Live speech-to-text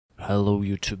Hello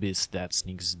YouTubers, that's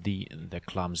NixD, the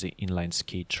clumsy inline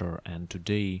skater, and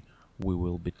today we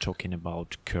will be talking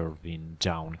about curving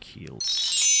downhill.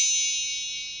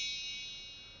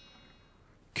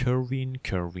 Curving,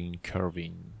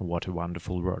 what a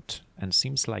wonderful word, and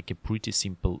seems like a pretty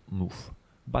simple move.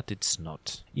 But it's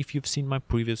not. If you've seen my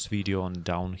previous video on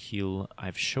downhill,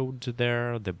 I've showed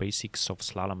there the basics of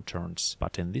slalom turns,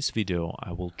 but in this video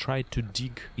I will try to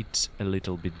dig it a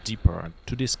little bit deeper,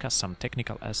 to discuss some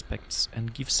technical aspects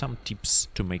and give some tips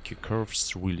to make your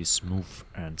curves really smooth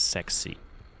and sexy.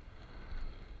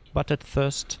 But at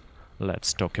first,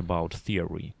 let's talk about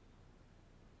theory.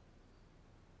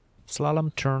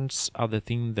 Slalom turns are the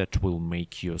thing that will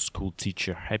make your school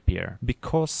teacher happier,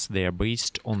 because they are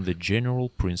based on the general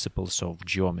principles of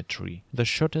geometry. The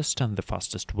shortest and the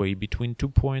fastest way between 2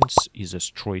 points is a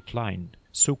straight line.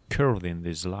 So curving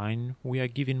this line, we are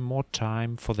giving more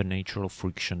time for the natural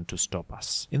friction to stop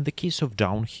us. In the case of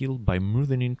downhill, by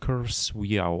moving in curves,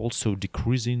 we are also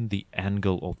decreasing the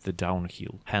angle of the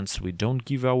downhill. Hence, we don't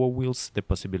give our wheels the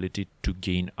possibility to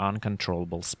gain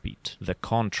uncontrollable speed. The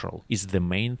control is the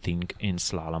main thing in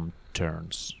slalom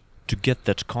turns. To get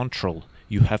that control,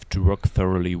 you have to work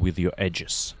thoroughly with your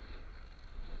edges.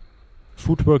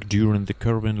 Footwork during the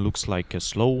curving looks like a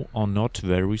slow or not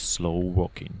very slow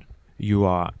walking. You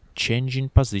are changing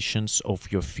positions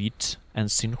of your feet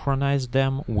and synchronize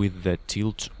them with the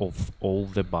tilt of all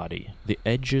the body. The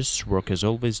edges work as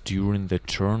always during the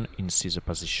turn in scissor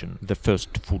position. The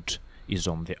first foot is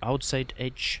on the outside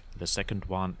edge, the second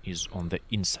one is on the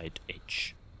inside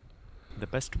edge. The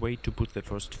best way to put the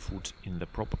first foot in the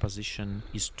proper position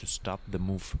is to start the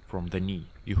move from the knee.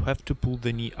 You have to pull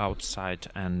the knee outside,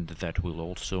 and that will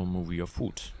also move your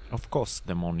foot. Of course,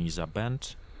 the more knees are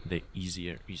bent, the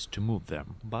easier is to move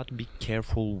them, but be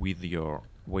careful with your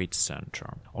weight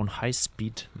center. On high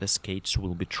speed, the skates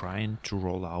will be trying to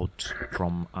roll out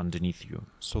from underneath you,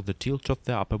 so the tilt of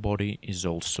the upper body is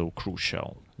also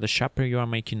crucial. The sharper you are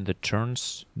making the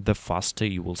turns, the faster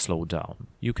you will slow down.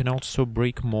 You can also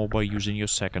brake more by using your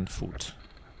second foot.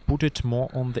 Put it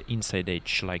more on the inside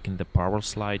edge, like in the power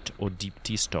slide or deep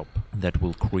T-stop. That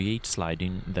will create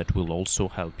sliding that will also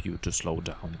help you to slow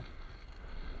down.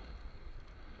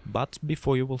 But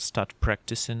before you will start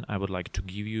practicing, I would like to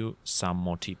give you some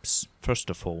more tips.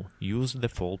 First of all, use the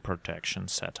fall protection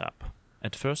setup.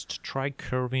 At first, try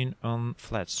curving on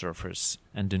flat surface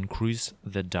and increase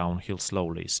the downhill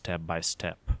slowly, step by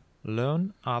step.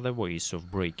 Learn other ways of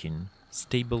braking.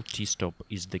 Stable T-stop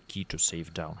is the key to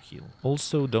safe downhill.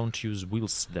 Also, don't use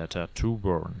wheels that are too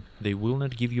worn. They will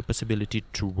not give you possibility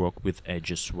to work with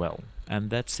edges well. And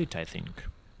that's it, I think.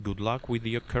 Good luck with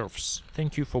your curves.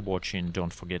 Thank you for watching,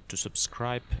 don't forget to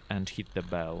subscribe and hit the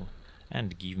bell.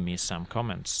 And give me some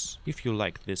comments. If you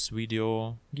like this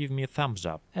video, give me a thumbs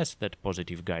up, as that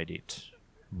positive guide it.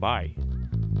 Bye!